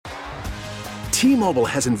T-Mobile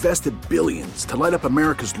has invested billions to light up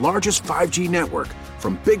America's largest 5G network,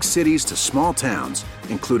 from big cities to small towns,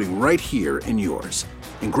 including right here in yours.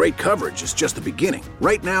 And great coverage is just the beginning.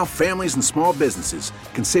 Right now, families and small businesses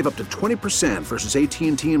can save up to 20% versus AT&T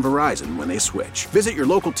and Verizon when they switch. Visit your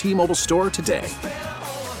local T-Mobile store today.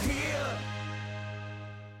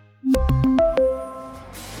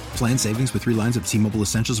 Plan savings with 3 lines of T-Mobile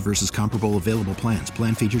Essentials versus comparable available plans.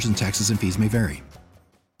 Plan features and taxes and fees may vary.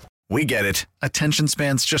 We get it. Attention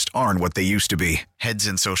spans just aren't what they used to be. Heads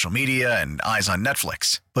in social media and eyes on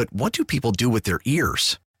Netflix. But what do people do with their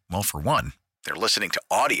ears? Well, for one, they're listening to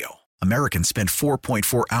audio. Americans spend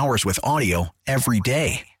 4.4 hours with audio every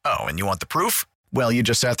day. Oh, and you want the proof? Well, you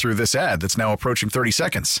just sat through this ad that's now approaching 30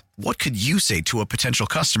 seconds. What could you say to a potential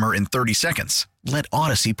customer in 30 seconds? Let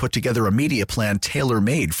Odyssey put together a media plan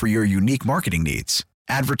tailor-made for your unique marketing needs.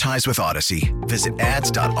 Advertise with Odyssey. Visit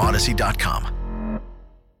ads.odyssey.com.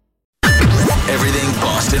 Everything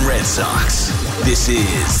Boston Red Sox. This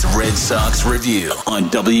is Red Sox Review on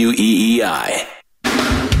WEEI.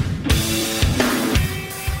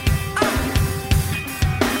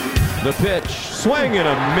 The pitch, swing and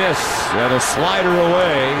a miss, and a slider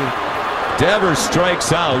away. Devers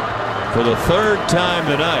strikes out for the 3rd time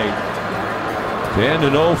tonight to end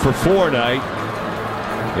an 0-for-4 night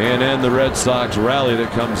and end the Red Sox rally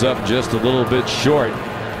that comes up just a little bit short.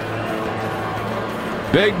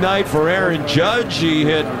 Big night for Aaron Judge. He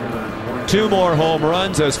hit 2 more home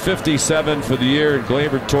runs, has 57 for the year, and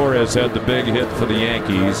Gleyber Torres had the big hit for the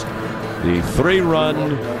Yankees. The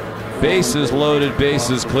 3-run bases loaded,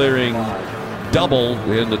 bases clearing double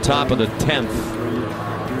in the top of the 10th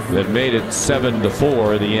that made it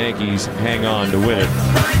 7-4. The Yankees hang on to win it.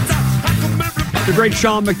 The great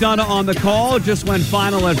Sean McDonough on the call. Just went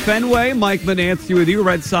final at Fenway. Mike Mananci with you.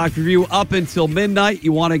 Red Sox Review up until midnight.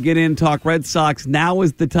 You want to get in, talk Red Sox, now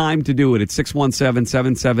is the time to do it. It's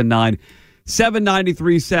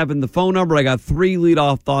 617-779-7937. The phone number. I got 3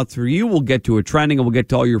 leadoff thoughts for you. We'll get to a trending, and we'll get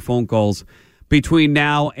to all your phone calls between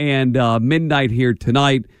now and midnight here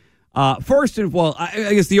tonight. First and well,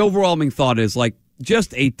 I guess the overwhelming thought is like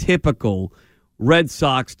just a typical Red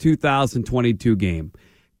Sox 2022 game.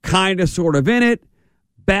 Kind of sort of in it.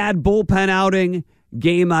 Bad bullpen outing.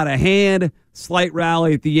 Game out of hand. Slight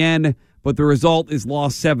rally at the end. But the result is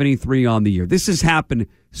lost 73 on the year. This has happened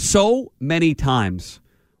so many times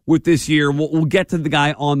with this year. We'll get to the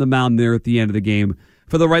guy on the mound there at the end of the game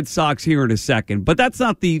for the Red Sox here in a second. But that's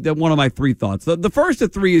not the one of my 3 thoughts. The first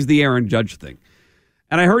of 3 is the Aaron Judge thing.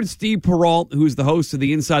 And I heard Steve Peralt, who's the host of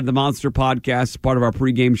the Inside the Monster podcast, part of our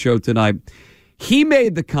pregame show tonight. He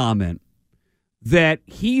made the comment that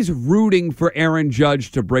he's rooting for Aaron Judge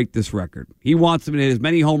to break this record. He wants him to hit as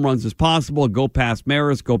many home runs as possible, go past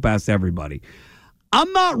Maris, go past everybody.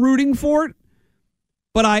 I'm not rooting for it,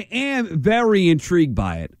 but I am very intrigued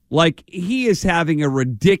by it. Like, he is having a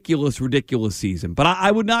ridiculous season, but I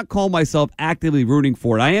would not call myself actively rooting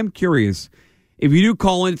for it. I am curious if you do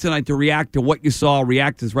call in tonight to react to what you saw,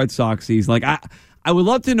 react to his Red Sox season. Like, I would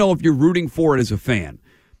love to know if you're rooting for it as a fan.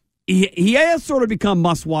 He has sort of become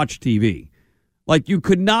must-watch TV. Like, you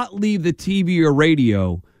could not leave the TV or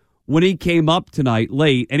radio when he came up tonight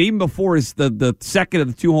late, and even before the second of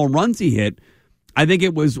the 2 home runs he hit, I think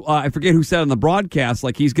it was, I forget who said on the broadcast,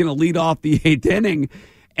 like he's going to lead off the 8th inning,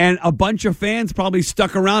 and a bunch of fans probably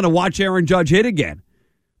stuck around to watch Aaron Judge hit again.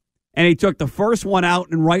 And he took the first one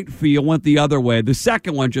out in right field, went the other way. The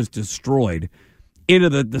second one just destroyed into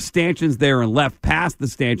the stanchions there and left past the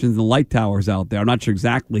stanchions and the light towers out there. I'm not sure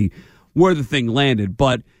exactly where the thing landed,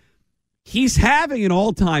 but he's having an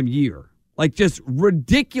all-time year. Like, just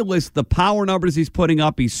ridiculous, the power numbers he's putting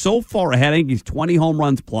up. He's so far ahead. I think he's 20 home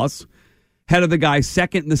runs plus. Head of the guy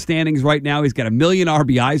second in the standings right now. He's got 1 million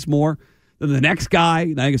RBIs more than the next guy.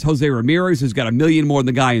 I think it's Jose Ramirez, who's got 1 million more than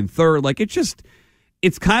the guy in third. Like, it's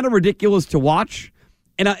kind of ridiculous to watch.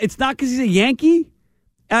 And it's not because he's a Yankee.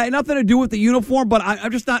 Nothing to do with the uniform, but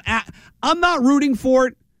I'm just not. I'm not rooting for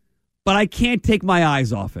it, but I can't take my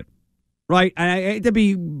eyes off it. Right? I hate to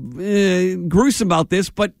be gruesome about this,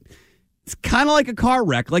 but it's kind of like a car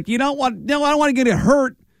wreck. Like, I don't want to get it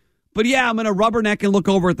hurt, but yeah, I'm going to rubberneck and look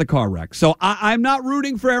over at the car wreck. So I'm not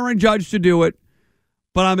rooting for Aaron Judge to do it,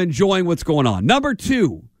 but I'm enjoying what's going on. Number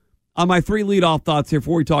 2 on my 3 leadoff thoughts here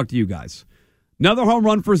before we talk to you guys. Another home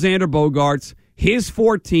run for Xander Bogaerts, his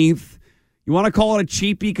 14th. You want to call it a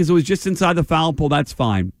cheapie because it was just inside the foul pole, that's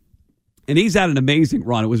fine. And he's had an amazing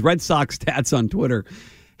run. It was Red Sox Stats on Twitter.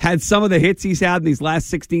 Had some of the hits he's had in these last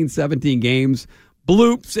 16, 17 games.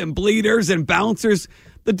 Bloops and bleeders and bouncers.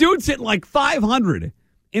 The dude's hitting like 500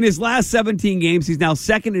 in his last 17 games. He's now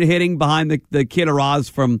second in hitting behind the kid Araz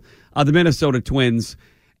from the Minnesota Twins.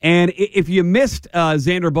 And if you missed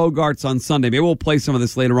Xander Bogaerts on Sunday, maybe we'll play some of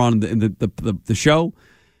this later on in the show.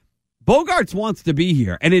 Bogaerts wants to be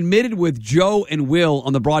here and admitted with Joe and Will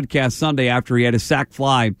on the broadcast Sunday after he had a sac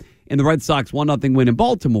fly in the Red Sox 1-0 win in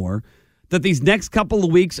Baltimore that these next couple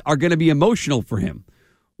of weeks are going to be emotional for him.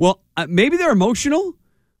 Well, maybe they're emotional,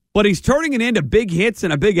 but he's turning it into big hits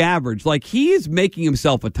and a big average. Like, he is making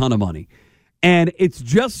himself a ton of money. And it's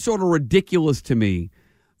just sort of ridiculous to me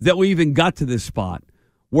that we even got to this spot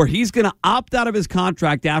where he's going to opt out of his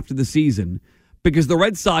contract after the season because the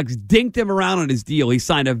Red Sox dinked him around on his deal. He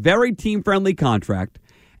signed a very team-friendly contract,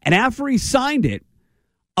 and after he signed it,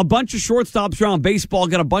 a bunch of shortstops around baseball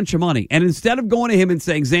got a bunch of money. And instead of going to him and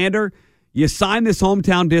saying, Xander, you signed this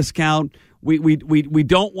hometown discount, we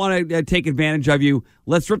don't want to take advantage of you,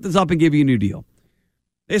 let's rip this up and give you a new deal.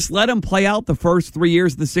 Just let him play out the first 3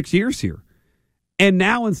 years of the 6 years here. And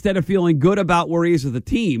now, instead of feeling good about where he is with the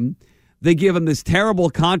team, they give him this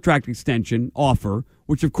terrible contract extension offer,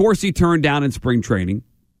 which, of course, he turned down in spring training.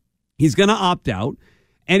 He's going to opt out,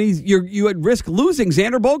 and you're at risk losing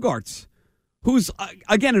Xander Bogaerts, who's,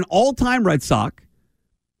 again, an all-time Red Sox.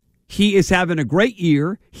 He is having a great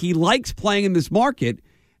year. He likes playing in this market,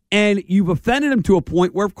 and you've offended him to a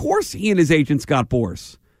point where, of course, he and his agent, Scott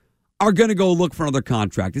Boras, are going to go look for another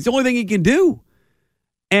contract. It's the only thing he can do.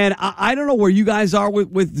 And I don't know where you guys are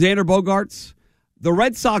with Xander Bogaerts. The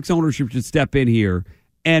Red Sox ownership should step in here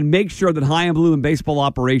and make sure that High and Blue and baseball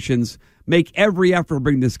operations make every effort to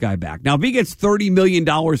bring this guy back. Now, if he gets $30 million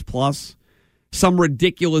plus, some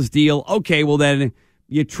ridiculous deal, okay, well then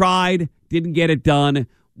you tried, didn't get it done.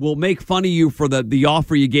 We'll make fun of you for the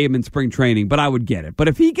offer you gave him in spring training, but I would get it. But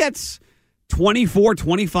if he gets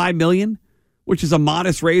 $25 million, which is a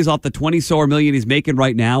modest raise off the $20 million he's making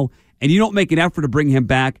right now, and you don't make an effort to bring him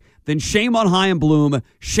back, then shame on Chaim Bloom,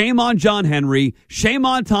 shame on John Henry, shame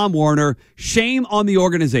on Tom Werner, shame on the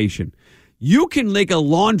organization. You can make a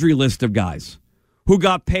laundry list of guys who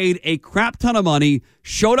got paid a crap ton of money,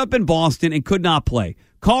 showed up in Boston, and could not play.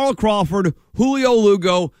 Carl Crawford, Julio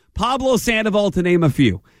Lugo, Pablo Sandoval, to name a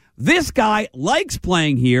few. This guy likes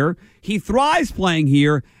playing here. He thrives playing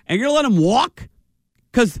here, and you're going to let him walk?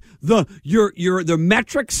 Because the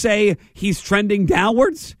metrics say he's trending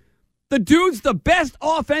downwards? The dude's the best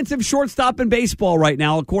offensive shortstop in baseball right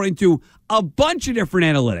now, according to a bunch of different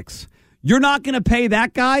analytics. You're not going to pay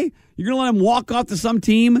that guy? You're going to let him walk off to some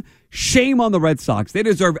team? Shame on the Red Sox. They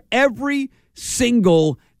deserve every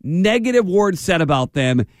single negative word said about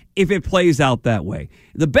them if it plays out that way.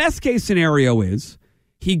 The best case scenario is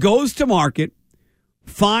he goes to market,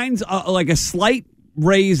 finds a slight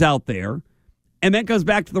raise out there, and then comes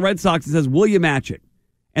back to the Red Sox and says, will you match it?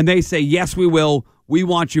 And they say, yes, we will. We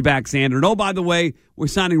want you back, Xander. And, oh, by the way, we're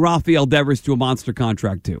signing Rafael Devers to a monster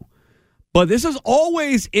contract, too. But this is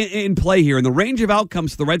always in play here in the range of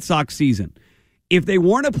outcomes for the Red Sox season. If they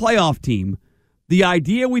weren't a playoff team, the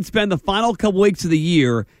idea we'd spend the final couple weeks of the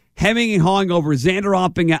year hemming and hawing over Xander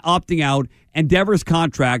opting out and Devers'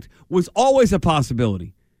 contract was always a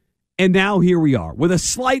possibility. And now here we are with a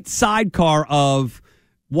slight sidecar of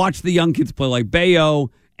watch the young kids play like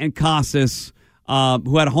Bayo and Casas,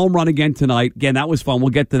 who had a home run again tonight. Again, that was fun. We'll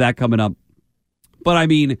get to that coming up. But, I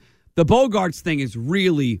mean, the Bogaerts thing is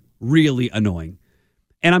really, really annoying.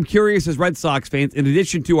 And I'm curious as Red Sox fans, in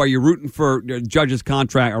addition to are you rooting for Judge's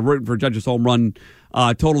contract or rooting for Judge's home run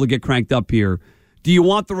total to get cranked up here, do you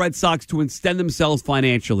want the Red Sox to extend themselves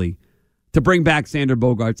financially to bring back Xander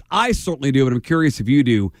Bogaerts? I certainly do, but I'm curious if you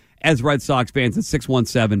do as Red Sox fans at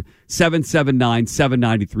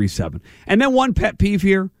 617-779-7937. And then one pet peeve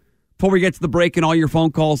here, before we get to the break and all your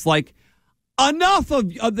phone calls, like, enough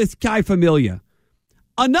of this guy Familia.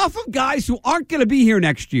 Enough of guys who aren't going to be here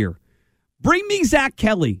next year. Bring me Zach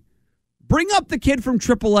Kelly. Bring up the kid from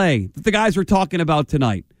AAA that the guys were talking about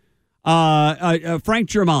tonight. Frank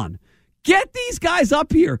German. Get these guys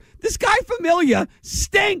up here. This guy Familia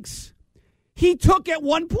stinks. He took at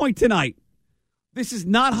one point tonight. This is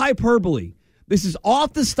not hyperbole. This is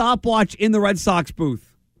off the stopwatch in the Red Sox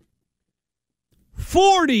booth.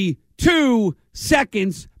 42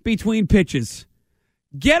 seconds between pitches.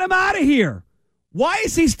 Get him out of here. Why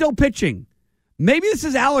is he still pitching? Maybe this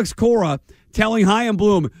is Alex Cora telling Chaim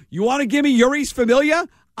Bloom, you want to give me Yuris Familia?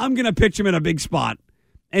 I'm going to pitch him in a big spot.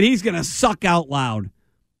 And he's going to suck out loud.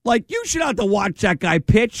 Like, you should have to watch that guy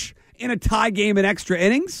pitch in a tie game in extra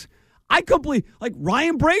innings. I couldn't believe, like,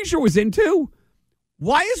 Ryan Brazier was in too.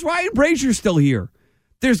 Why is Ryan Brazier still here?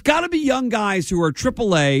 There's got to be young guys who are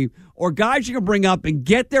AAA or guys you can bring up and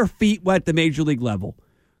get their feet wet at the major league level.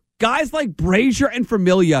 Guys like Brazier and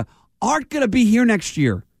Familia aren't going to be here next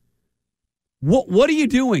year. What are you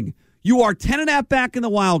doing? You are 10.5 back in the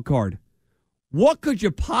wild card. What could you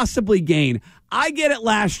possibly gain? I get it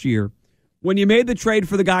last year when you made the trade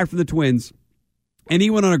for the guy from the Twins, and he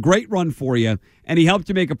went on a great run for you, and he helped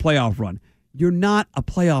you make a playoff run. You're not a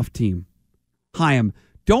playoff team. Chaim,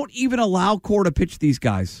 don't even allow Cora to pitch these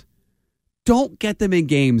guys. Don't get them in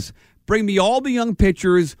games. Bring me all the young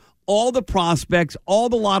pitchers, all the prospects, all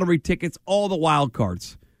the lottery tickets, all the wild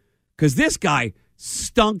cards. Because this guy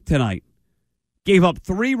stunk tonight. Gave up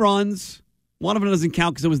 3 runs. One of them doesn't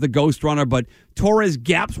count because it was the ghost runner, but Torres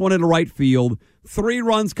gaps one into right field. 3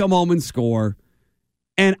 runs, come home and score.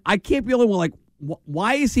 And I can't be the only one like,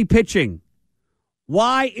 why is he pitching?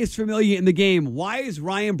 Why is Familia in the game? Why is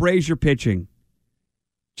Ryan Brazier pitching?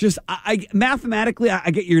 Just, mathematically, I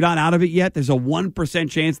get you're not out of it yet. There's a 1%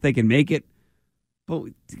 chance they can make it. But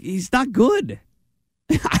he's not good.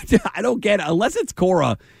 I don't get it. Unless it's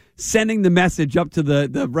Cora sending the message up to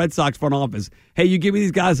the Red Sox front office, hey, you give me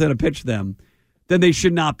these guys that to pitch them, then they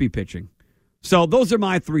should not be pitching. So those are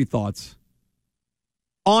my 3 thoughts.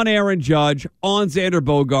 On Aaron Judge, on Xander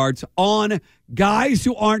Bogaerts, on guys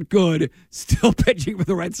who aren't good still pitching for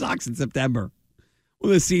the Red Sox in September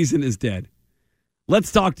when the season is dead.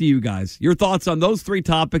 Let's talk to you guys. Your thoughts on those 3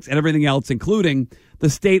 topics and everything else, including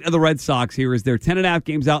the state of the Red Sox here as they're 10.5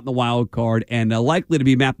 games out in the wild card and likely to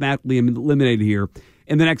be mathematically eliminated here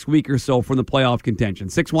in the next week or so from the playoff contention.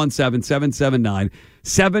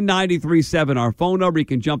 617-779-7937, our phone number. You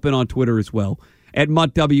can jump in on Twitter as well at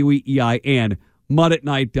Mutt WEEI and Mutt at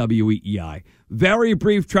Night WEEI. Very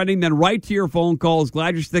brief trending, then right to your phone calls.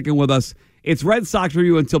 Glad you're sticking with us. It's Red Sox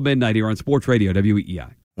Review until midnight here on Sports Radio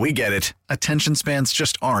WEEI. We get it. Attention spans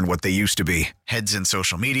just aren't what they used to be. Heads in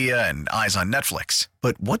social media and eyes on Netflix.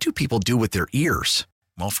 But what do people do with their ears?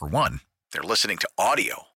 Well, for one, they're listening to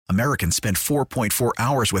audio. Americans spend 4.4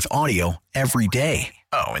 hours with audio every day.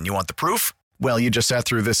 Oh, and you want the proof? Well, you just sat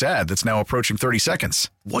through this ad that's now approaching 30 seconds.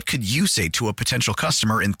 What could you say to a potential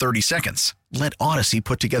customer in 30 seconds? Let Odyssey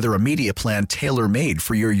put together a media plan tailor-made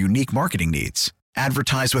for your unique marketing needs.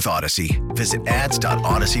 Advertise with Odyssey. Visit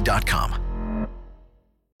ads.odyssey.com.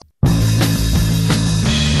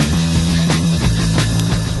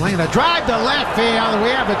 Swinging a drive to left field. We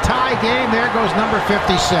have a tie game. There goes number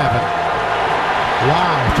 57.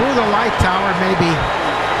 Wow. Through the light tower, maybe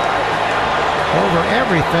over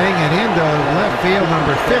everything and into left field,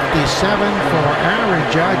 number 57 for Aaron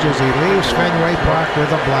Judge as he leaves Fenway Park with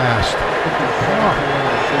a blast. Oh,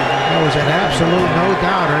 that was an absolute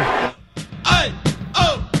no-doubter.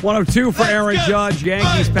 102 for Aaron Judge.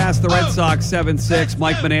 Yankees pass the Red Sox 7-6.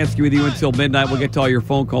 Mike Manansky with you until midnight. We'll get to all your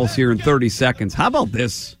phone calls here in 30 seconds. How about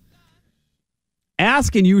this?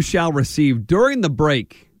 Ask and you shall receive. During the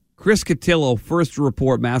break, Chris Cotillo, first to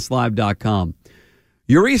report, MassLive.com.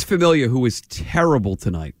 Urias Familia, who was terrible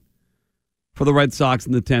tonight for the Red Sox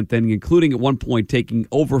in the 10th inning, including at one point taking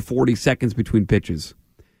over 40 seconds between pitches,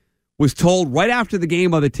 was told right after the game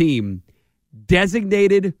by the team,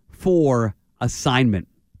 designated for assignment.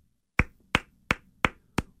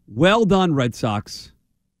 Well done, Red Sox.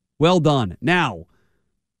 Well done. Now,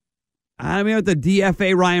 I mean, with the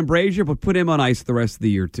DFA Ryan Brazier, but put him on ice the rest of the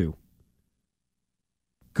year, too.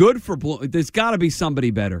 Good for Bloom. There's got to be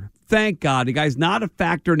somebody better. Thank God. The guy's not a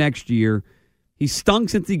factor next year. He stunk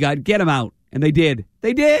since he got. Get him out. And they did.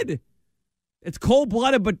 They did. It's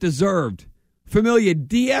cold-blooded but deserved. Familia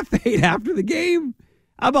DFA'd after the game.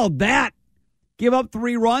 How about that? Give up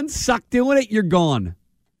 3 runs, suck doing it, you're gone.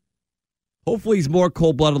 Hopefully he's more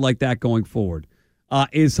cold-blooded like that going forward.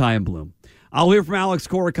 Is Chaim Bloom. I'll hear from Alex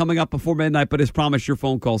Cora coming up before midnight, but as promised, your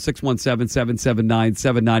phone call,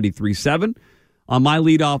 617-779-7937. On my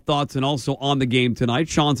leadoff thoughts and also on the game tonight.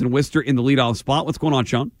 Sean's in Worcester in the leadoff spot. What's going on,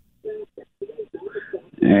 Sean?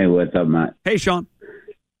 Hey, what's up, Matt? Hey, Sean.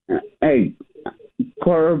 Hey,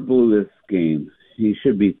 Cora blew this game. He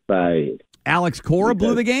should be fired. Alex Cora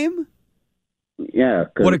blew the game? Yeah.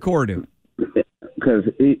 What did Cora do? Because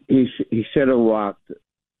he should have walked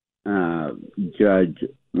Judge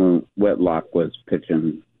when Whitlock was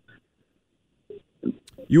pitching.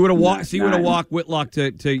 You would have walked. So you would have walked Whitlock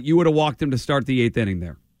to. You would have walked him to start the 8th inning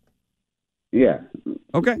there. Yeah.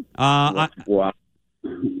 Okay. Walk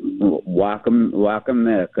him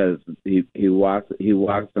there because he walks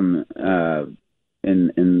him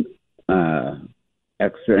in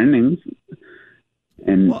extra innings,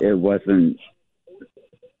 and it wasn't.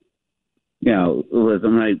 It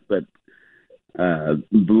wasn't right. But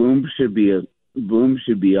Bloom should be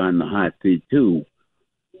on the hot seat too,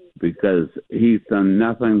 because he's done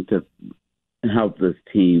nothing to help this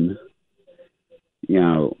team.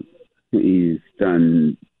 He's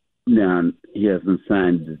done. He hasn't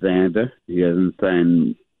signed Xander. He hasn't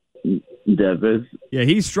signed Devers. Yeah,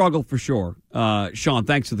 he's struggled for sure. Sean,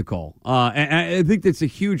 thanks for the call. And I think that's a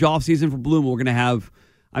huge offseason for Bloom. We're going to have,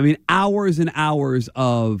 hours and hours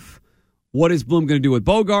of what is Bloom going to do with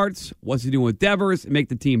Bogarts? What's he doing with Devers? Make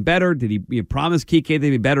the team better? Did he promise Kike they'd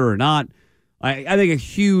be better or not? I think a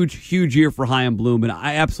huge year for Chaim Bloom. And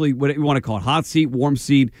I absolutely, what you want to call it, hot seat, warm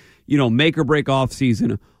seat, make or break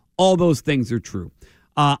offseason. All those things are true.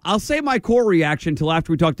 I'll say my core reaction until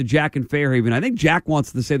after we talk to Jack in Fairhaven. I think Jack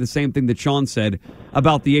wants to say the same thing that Sean said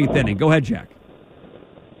about the 8th inning. Go ahead, Jack.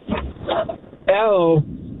 Hello.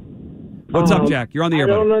 What's up, Jack? You're on the air. I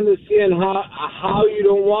don't understand how you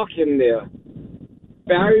don't walk him there.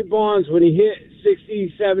 Barry Bonds, when he hit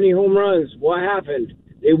 60, 70 home runs, what happened?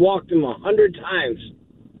 They walked him 100 times.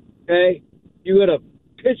 Okay? You got a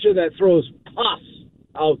pitcher that throws pus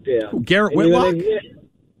out there. Garrett Whitlock?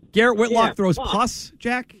 Garrett Whitlock throws pus,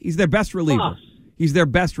 Jack? He's their best reliever. Pus. He's their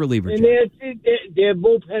best reliever, And Jack. their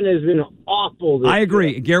bullpen has been awful. I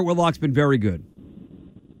agree. year. Garrett Whitlock's been very good.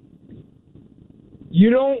 You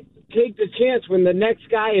don't take the chance when the next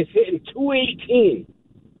guy is hitting 218.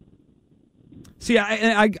 See,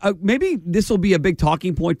 I maybe this will be a big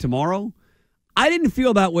talking point tomorrow. I didn't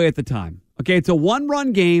feel that way at the time. Okay, it's a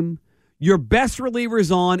one-run game. Your best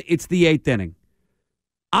reliever's on. It's the 8th inning.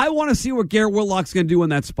 I want to see what Garrett Whitlock's going to do in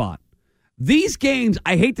that spot. These games,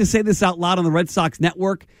 I hate to say this out loud on the Red Sox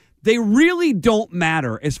network, they really don't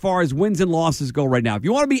matter as far as wins and losses go right now. If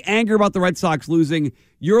you want to be angry about the Red Sox losing,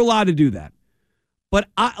 you're allowed to do that. But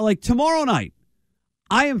tomorrow night,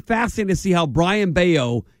 I am fascinated to see how Brian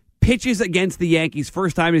Bayo pitches against the Yankees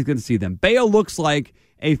first time he's going to see them. Bayo looks like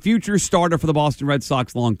a future starter for the Boston Red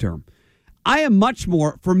Sox long term. I am much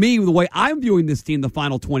more, for me, the way I'm viewing this team, the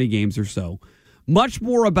final 20 games or so, much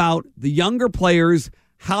more about the younger players,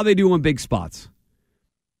 how they do in big spots.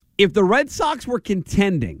 If the Red Sox were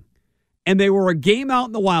contending and they were a game out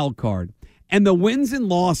in the wild card and the wins and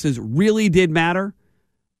losses really did matter,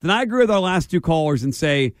 then I agree with our last two callers and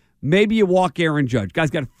say maybe you walk Aaron Judge. Guy's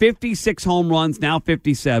got 56 home runs, now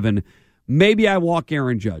 57. Maybe I walk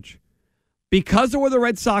Aaron Judge. Because of where the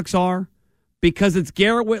Red Sox are, because it's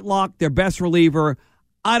Garrett Whitlock, their best reliever,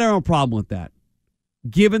 I don't have a problem with that,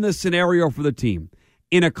 given the scenario for the team.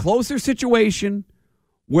 In a closer situation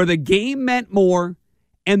where the game meant more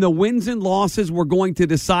and the wins and losses were going to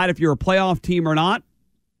decide if you're a playoff team or not,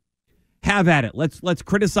 have at it. Let's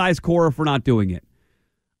criticize Cora for not doing it.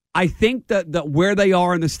 I think that where they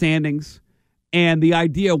are in the standings and the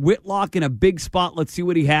idea of Whitlock in a big spot, let's see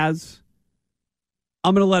what he has.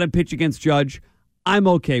 I'm going to let him pitch against Judge. I'm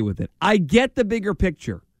okay with it. I get the bigger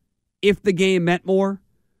picture if the game meant more,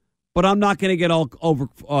 but I'm not going to get all over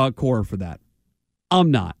Cora for that.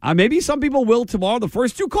 I'm not. Maybe some people will tomorrow. The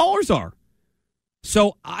first two callers are.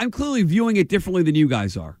 So I'm clearly viewing it differently than you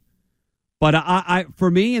guys are. But I for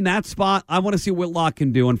me, in that spot, I want to see what Whitlock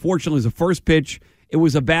can do. Unfortunately, it was the first pitch. It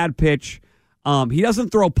was a bad pitch. He doesn't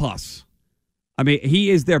throw pus. He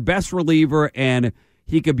is their best reliever, and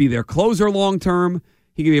he could be their closer long-term.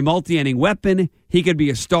 He could be a multi-inning weapon. He could be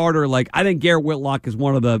a starter. I think Garrett Whitlock is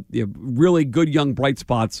one of the really good young bright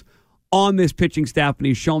spots on this pitching staff, and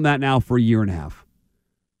he's shown that now for a year and a half.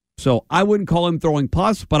 So I wouldn't call him throwing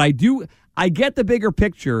pus, but I get the bigger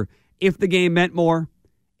picture if the game meant more.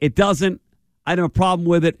 It doesn't. I don't have a problem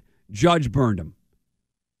with it. Judge burned him.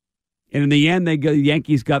 And in the end, the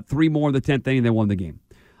Yankees got 3 more in the 10th inning. They won the game.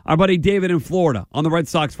 Our buddy David in Florida on the Red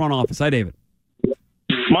Sox front office. Hi, David.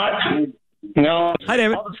 Hi,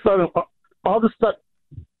 David. All the stuff.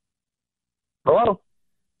 Hello?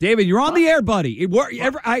 David, you're on the air, buddy.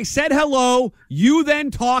 I said hello. You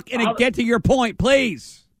then talk and get to your point,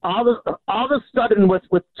 please. All of a sudden, with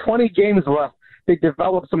 20 games left, they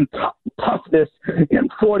developed some toughness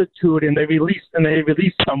and fortitude, and they released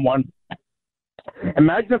someone.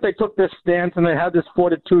 Imagine if they took this stance and they had this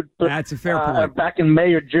fortitude. That's a fair point. Back in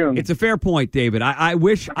May or June. It's a fair point, David. I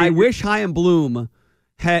wish Chaim Bloom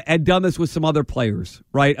had done this with some other players,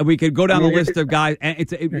 right? And we could go down the list of guys.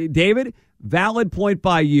 And David, valid point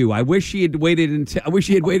by you. I wish he had waited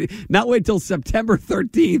not wait until September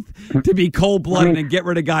 13th to be cold-blooded and get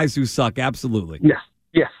rid of guys who suck. Absolutely. Yes.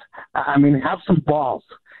 Have some balls.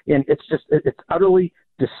 And it's utterly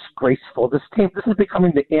disgraceful. This is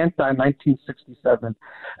becoming the anti-1967.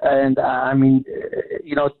 And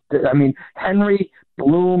Henry,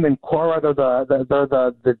 Bloom, and Cora, they're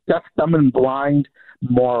the deaf, dumb, and blind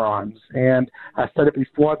morons. And I said it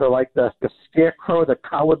before, they're like the Scarecrow, the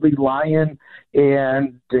Cowardly Lion,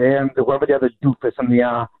 and whoever the other doofus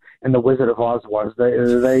in the Wizard of Oz was.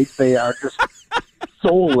 They are just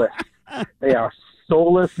soulless. They are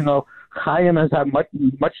soulless. Chaim has had much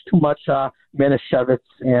too much Manischewitz,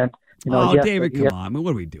 and David, come on. I mean,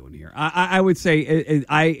 what are we doing here? I would say,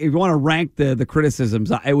 if you want to rank the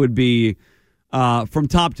criticisms, it would be from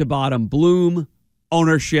top to bottom, Bloom,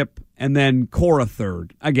 ownership, and then Cora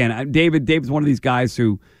third. Again, David's one of these guys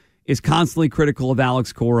who is constantly critical of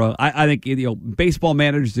Alex Cora. I think baseball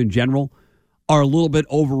managers in general are a little bit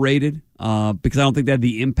overrated because I don't think they have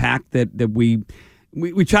the impact that we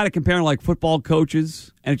try to compare like football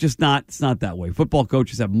coaches, and it's not that way. Football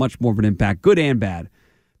coaches have much more of an impact, good and bad,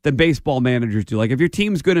 than baseball managers do. Like if your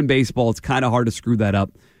team's good in baseball, it's kind of hard to screw that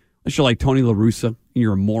up. Unless you're like Tony La Russa and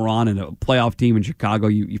you're a moron in a playoff team in Chicago,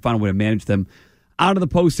 you find a way to manage them out of the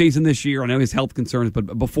postseason this year. I know his health concerns,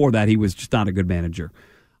 but before that, he was just not a good manager.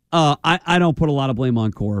 I don't put a lot of blame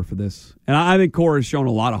on Cora for this, and I think Cora has shown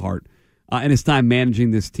a lot of heart in his time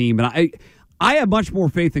managing this team. And I have much more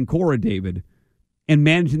faith in Cora, David, in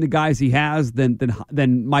managing the guys he has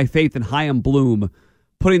than my faith in Chaim Bloom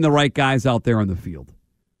putting the right guys out there on the field.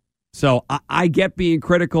 So I get being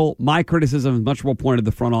critical. My criticism is much more pointed at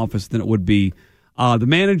the front office than it would be the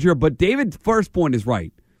manager. But David's first point is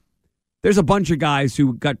right. There's a bunch of guys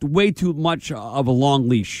who got way too much of a long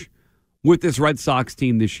leash with this Red Sox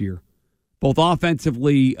team this year, both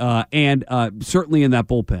offensively and certainly in that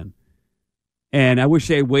bullpen. And I wish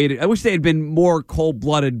they had waited. I wish they had been more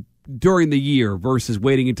cold-blooded during the year versus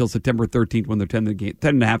waiting until September 13th when they're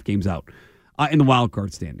 10.5 games out in the wild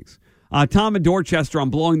card standings. Tom in Dorchester, I'm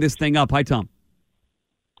blowing this thing up. Hi, Tom.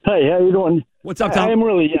 Hey, how you doing? What's up, Tom?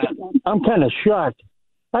 I'm kind of shocked.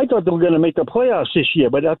 I thought they were going to make the playoffs this year,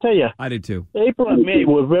 but I'll tell you. I did too. April and May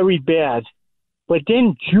were very bad, but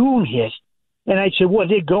then June hit, and I said, well,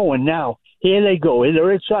 they're going now. Here they go. The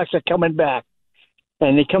Red Sox are coming back.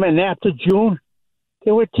 And they come in after June.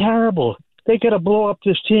 They were terrible. They got to blow up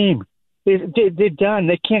this team. They're done.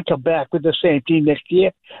 They can't come back with the same team next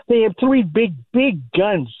year. They have three big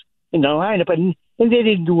guns in the lineup, and they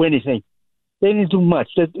didn't do anything. They didn't do much.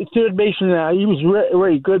 The third baseman, he was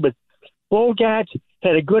very good, but Bogart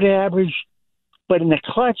had a good average, but in the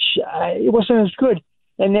clutch, it wasn't as good.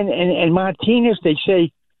 And then and Martinez, they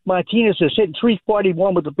say Martinez is hitting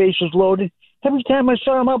 341 with the bases loaded. Every time I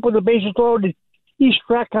saw him up with the bases loaded, he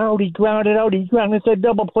struck out, he grounded out, he grounded into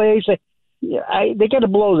double plays. They got to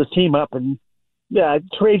blow the team up and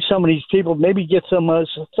trade some of these people, maybe get some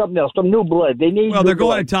something else, some new blood. They need. Well, they're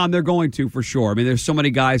going to, Tom. They're going to for sure. I mean, there's so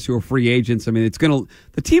many guys who are free agents. I mean,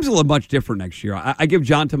 the teams will look much different next year. I give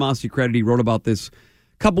John Tomasi credit. He wrote about this a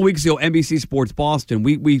couple weeks ago. NBC Sports Boston.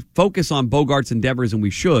 We focus on Bogart's endeavors, and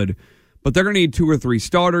we should, but they're going to need 2 or 3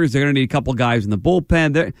 starters. They're going to need a couple guys in the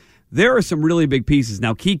bullpen. There are some really big pieces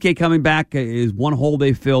now. Kike coming back is one hole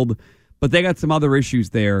they filled, but they got some other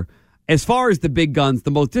issues there. As far as the big guns,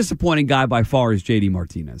 the most disappointing guy by far is J.D.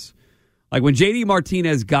 Martinez. Like when J.D.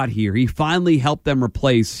 Martinez got here, he finally helped them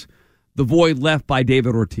replace the void left by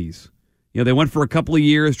David Ortiz. They went for a couple of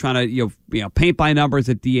years trying to paint by numbers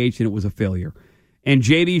at DH, and it was a failure. And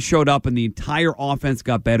J.D. showed up, and the entire offense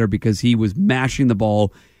got better because he was mashing the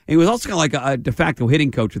ball. And he was also kind of like a de facto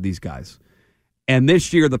hitting coach of these guys. And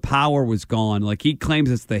this year, the power was gone. Like he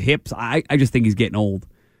claims it's the hips. I just think he's getting old.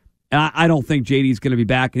 And I don't think JD's going to be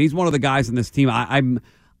back. And he's one of the guys in this team. I'm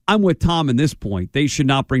with Tom in this point. They should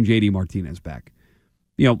not bring JD Martinez back.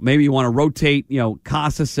 Maybe you want to rotate,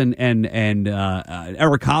 Casas and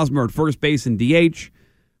Eric Hosmer at first base and DH.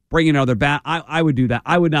 Bring another bat. I would do that.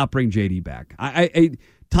 I would not bring JD back.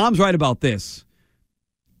 Tom's right about this.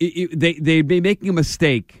 They'd be making a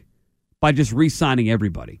mistake by just re-signing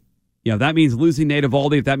everybody. That means losing Nate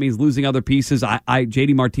Eovaldi. If that means losing other pieces,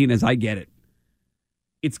 JD Martinez, I get it.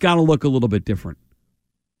 It's got to look a little bit different.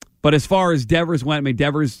 But as far as Devers went,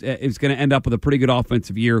 Devers is going to end up with a pretty good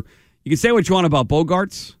offensive year. You can say what you want about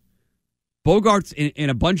Bogarts. Bogarts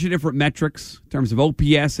in a bunch of different metrics in terms of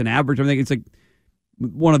OPS and average. I think it's like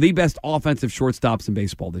one of the best offensive shortstops in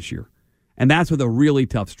baseball this year. And that's with a really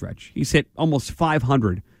tough stretch. He's hit almost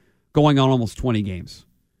 500 going on almost 20 games.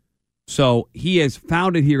 So he has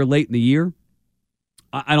found it here late in the year.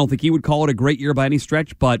 I don't think he would call it a great year by any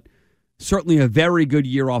stretch, but certainly a very good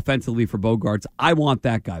year offensively for Bogarts. I want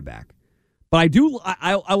that guy back. But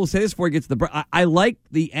I will say this before he gets to the... I like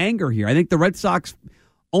the anger here. I think the Red Sox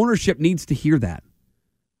ownership needs to hear that.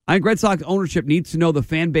 I think Red Sox ownership needs to know the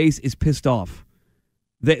fan base is pissed off.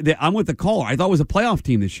 I'm with the caller. I thought it was a playoff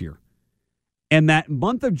team this year. And that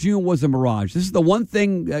month of June was a mirage. This is the one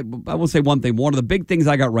thing, I will say one thing, one of the big things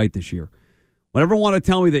I got right this year. Whenever want to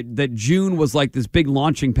tell me that June was like this big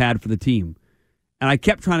launching pad for the team, and I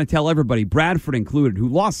kept trying to tell everybody, Bradford included, who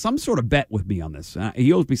lost some sort of bet with me on this.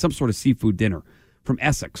 He owes me some sort of seafood dinner from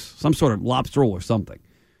Essex, some sort of lobster roll or something.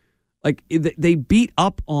 Like, they beat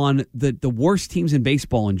up on the worst teams in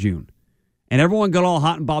baseball in June. And everyone got all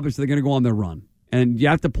hot and bothered, so they're going to go on their run. And you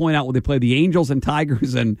have to point out when they play the Angels and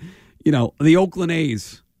Tigers and, the Oakland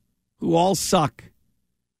A's, who all suck.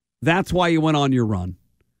 That's why you went on your run.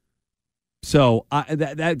 So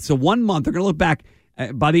that's 1 month. They're going to look back.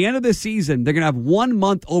 By the end of this season, they're going to have 1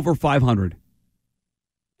 month over 500.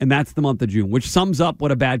 And that's the month of June, which sums up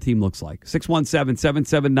what a bad team looks like.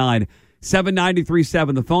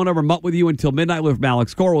 617-779-7937. The phone number. Mutt with you until midnight. We'll hear from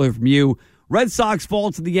Alex Cora. We'll hear from you. Red Sox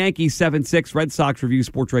fall to the Yankees 7-6. Red Sox Review,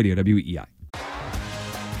 Sports Radio, WEEI.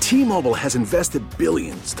 T-Mobile has invested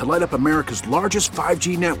billions to light up America's largest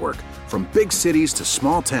 5G network, from big cities to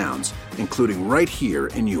small towns, including right here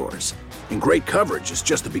in yours. And great coverage is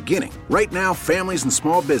just the beginning. Right now, families and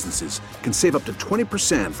small businesses can save up to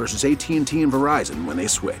 20% versus AT&T and Verizon when they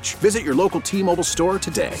switch. Visit your local T-Mobile store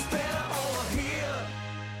today.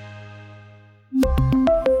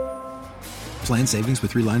 Plan savings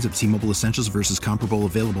with 3 lines of T-Mobile Essentials versus comparable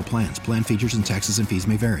available plans. Plan features and taxes and fees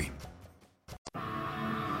may vary.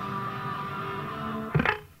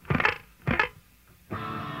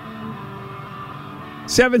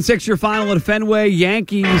 Seven 6 your final at Fenway.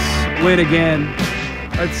 Yankees win again.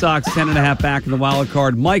 Red Sox 10.5 back in the wild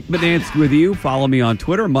card. Mike Madansky with you. Follow me on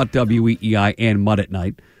Twitter, Mutt WEEI and Mutt at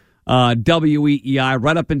Night. WEEI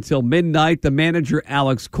right up until midnight. The manager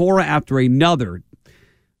Alex Cora after another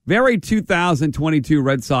very 2022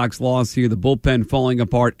 Red Sox loss here. The bullpen falling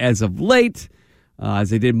apart as of late, as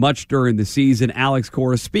they did much during the season. Alex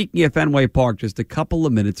Cora speaking at Fenway Park just a couple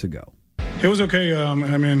of minutes ago. It was okay.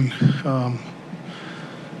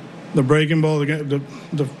 The breaking ball, the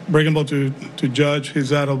breaking ball to Judge,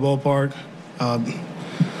 he's out of the ballpark.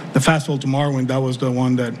 The fastball to Marwin, that was the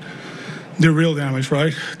one that did real damage,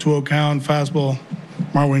 right? 2-0 count, fastball.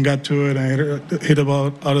 Marwin got to it and hit the ball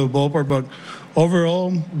out of the ballpark. But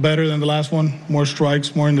overall, better than the last one. More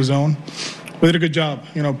strikes, more in the zone. We did a good job,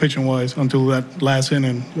 pitching-wise, until that last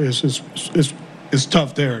inning. It's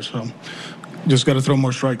tough there, so just got to throw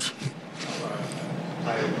more strikes.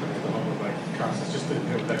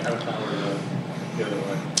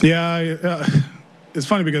 Yeah, it's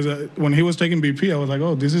funny because when he was taking BP, I was like,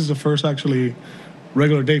 oh, this is the first actually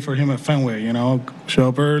regular day for him at Fenway, show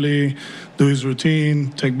up early, do his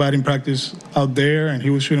routine, take batting practice out there, and he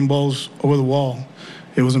was shooting balls over the wall.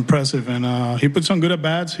 It was impressive, and he put some good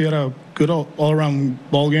at-bats. He had a good all-around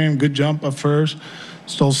ball game, good jump at first,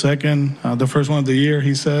 stole second, the first one of the year,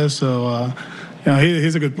 he says. So,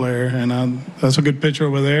 he's a good player, and that's a good pitcher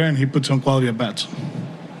over there, and he put some quality at-bats.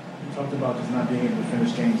 About just not being able to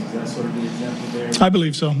finish games. Is that sort of the example there? I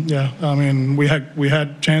believe so, yeah. We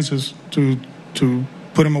had chances to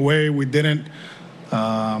put him away. We didn't.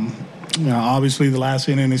 Obviously the last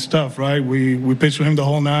inning is tough, right? We pitched with him the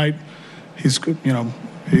whole night. He's carrying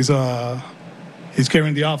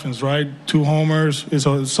the offense, right? 2 homers, it's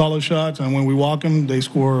a solid shots, and when we walk him, they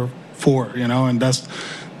score 4, and that's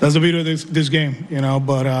the beauty of this game,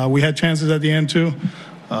 But we had chances at the end too.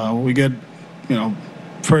 We get,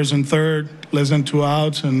 first and third, less than 2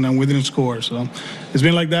 outs, and then we didn't score. So it's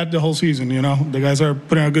been like that the whole season, The guys are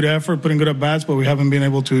putting a good effort, putting good at-bats, but we haven't been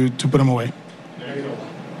able to put them away.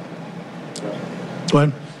 Go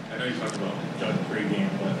ahead. I know you talked about Judge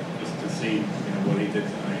pregame, but just to see what he did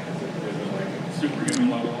tonight, is it like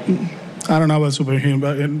superhuman level? I don't know about superhuman,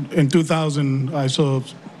 but in 2000, I saw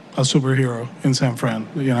a superhero in San Fran,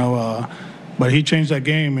 but he changed that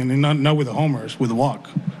game, and not with the homers, with the walk.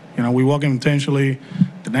 We walk him intentionally.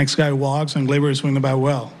 The next guy walks, and Gleyber is swinging the bat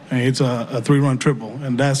well, and it's a 3-run triple,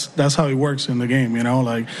 and that's how it works in the game.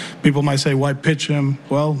 Like people might say, why pitch him?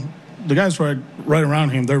 Well, the guys right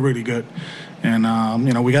around him, they're really good, and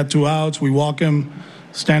we got 2 outs. We walk him,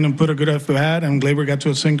 stand and put a good at-bat, and Gleyber got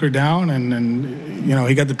to a sinker down, and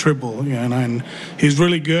he got the triple, and he's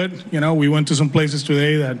really good. We went to some places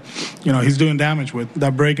today that he's doing damage with.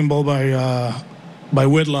 That breaking ball by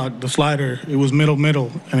Whitlock, the slider, it was middle,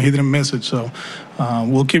 and he didn't miss it. So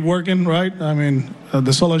we'll keep working, right?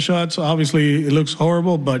 The solo shots, obviously it looks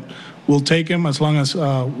horrible, but we'll take him as long as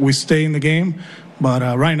we stay in the game. But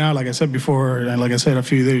right now, like I said before, and like I said a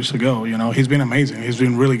few days ago, he's been amazing. He's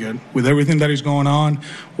been really good. With everything that is going on,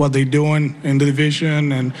 what they're doing in the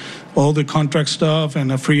division, and all the contract stuff,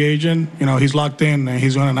 and a free agent, he's locked in, and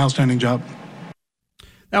he's doing an outstanding job.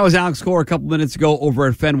 That was Alex Cora a couple minutes ago over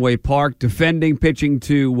at Fenway Park, defending pitching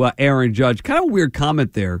to Aaron Judge. Kind of a weird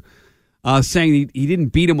comment there, saying he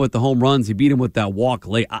didn't beat him with the home runs. He beat him with that walk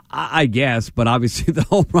late, I guess, but obviously the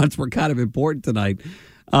home runs were kind of important tonight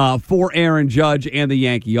for Aaron Judge and the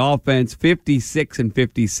Yankee offense. 56 and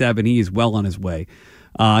 57. He is well on his way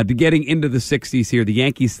to getting into the 60s here. The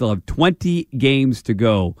Yankees still have 20 games to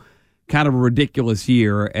go. kind of a ridiculous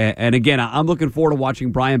year. And again, I'm looking forward to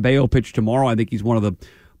watching Brian Bayo pitch tomorrow. I think he's one of the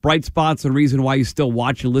bright spots and reason why you still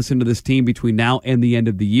watch and listen to this team between now and the end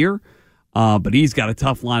of the year. But he's got a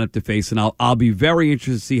tough lineup to face, and I'll be very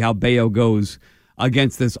interested to see how Bayo goes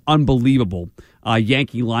against this unbelievable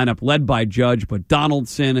Yankee lineup led by Judge, but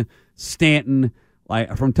Donaldson, Stanton,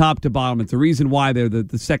 from top to bottom. It's the reason why they're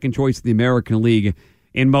the second choice of the American League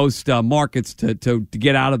in most markets to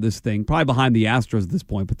get out of this thing, probably behind the Astros at this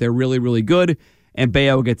point, but they're really, really good, and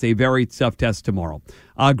Bayo gets a very tough test tomorrow.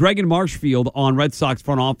 Greg in Marshfield on Red Sox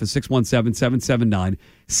front office,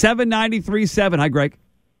 617-779-7937. Hi, Greg.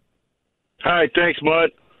 Hi, thanks,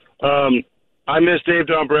 Mutt. I miss Dave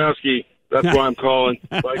Dombrowski. That's why I'm calling.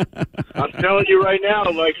 Like, I'm telling you right now,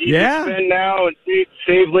 like, he's a spend now and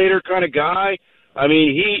save later kind of guy. I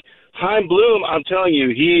mean, Chaim Bloom, I'm telling you,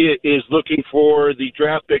 he is looking for the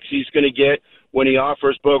draft picks he's going to get when he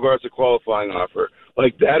offers Bogaerts a qualifying offer.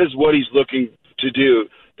 Like, that is what he's looking to do.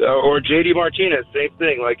 Or J.D. Martinez, same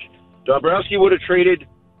thing. Like, Dombrowski would have traded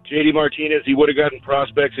J.D. Martinez, he would have gotten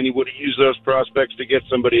prospects, and he would have used those prospects to get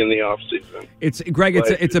somebody in the offseason. It's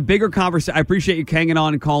a bigger conversation. I appreciate you hanging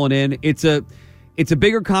on and calling in. It's a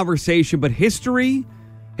bigger conversation, but history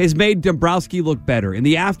has made Dombrowski look better. In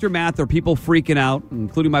the aftermath, there are people freaking out,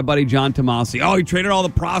 including my buddy John Tomasi. Oh, he traded all the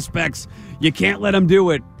prospects. You can't let him do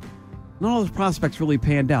it. None of those prospects really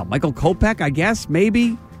panned out. Michael Kopech, I guess,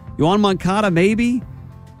 maybe. Yohan Moncada, maybe.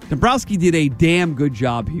 Dombrowski did a damn good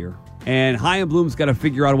job here. And Chaim Bloom's got to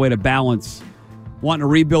figure out a way to balance wanting to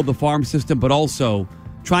rebuild the farm system, but also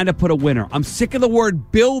trying to put a winner. I'm sick of the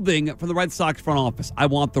word building for the Red Sox front office. I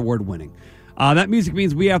want the word winning. That music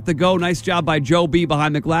means we have to go. Nice job by Joe B.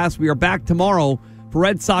 behind the glass. We are back tomorrow for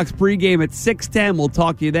Red Sox pregame at 6:10. We'll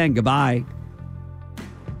talk to you then. Goodbye.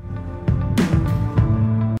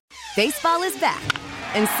 Baseball is back,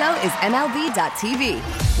 and so is MLB.tv.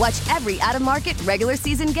 Watch every out-of-market, regular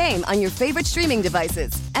season game on your favorite streaming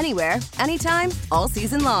devices. Anywhere, anytime, all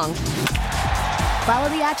season long. Follow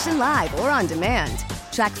the action live or on demand.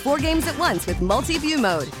 Track 4 games at once with multi-view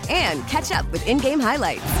mode and catch up with in-game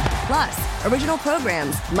highlights. Plus, original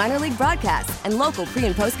programs, minor league broadcasts, and local pre-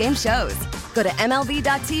 and post-game shows. Go to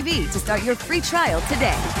MLB.tv to start your free trial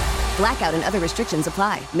today. Blackout and other restrictions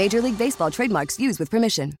apply. Major League Baseball trademarks used with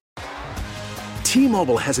permission.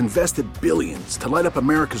 T-Mobile has invested billions to light up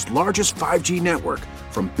America's largest 5G network,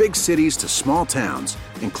 from big cities to small towns,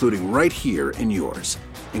 including right here in yours.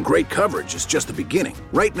 And great coverage is just the beginning.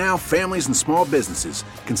 Right now, families and small businesses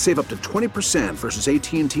can save up to 20% versus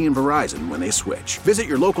AT&T and Verizon when they switch. Visit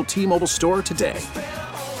your local T-Mobile store today.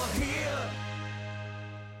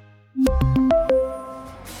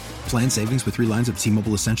 Plan savings with 3 lines of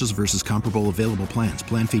T-Mobile Essentials versus comparable available plans.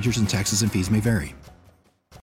 Plan features and taxes and fees may vary.